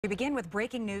We begin with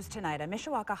breaking news tonight. A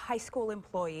Mishawaka High School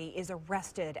employee is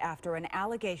arrested after an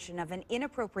allegation of an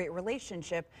inappropriate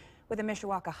relationship with a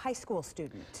Mishawaka High School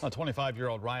student. A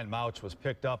 25-year-old Ryan Mouch was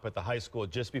picked up at the high school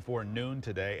just before noon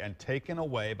today and taken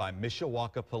away by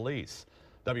Mishawaka police.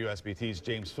 WSBT's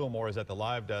James Fillmore is at the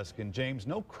live desk. And James,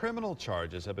 no criminal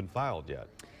charges have been filed yet.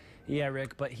 Yeah,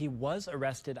 Rick, but he was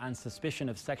arrested on suspicion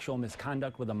of sexual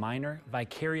misconduct with a minor,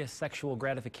 vicarious sexual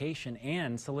gratification,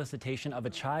 and solicitation of a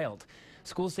child.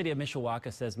 School City of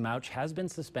Mishawaka says Mouch has been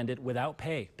suspended without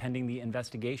pay pending the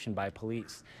investigation by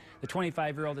police. The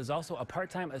 25-year-old is also a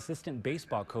part-time assistant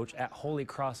baseball coach at Holy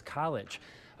Cross College.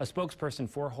 A spokesperson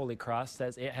for Holy Cross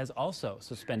says it has also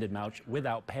suspended Mouch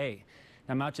without pay.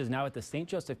 Now, Mouch is now at the St.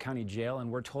 Joseph County Jail,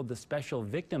 and we're told the Special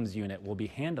Victims Unit will be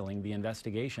handling the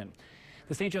investigation.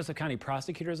 The St. Joseph County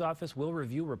Prosecutor's Office will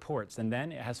review reports, and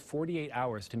then it has 48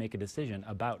 hours to make a decision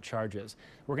about charges.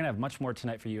 We're going to have much more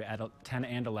tonight for you at 10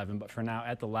 and 11, but for now,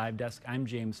 at the live desk, I'm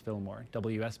James Fillmore,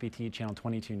 WSBT Channel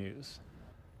 22 News.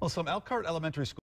 Well, some Elkhart Elementary School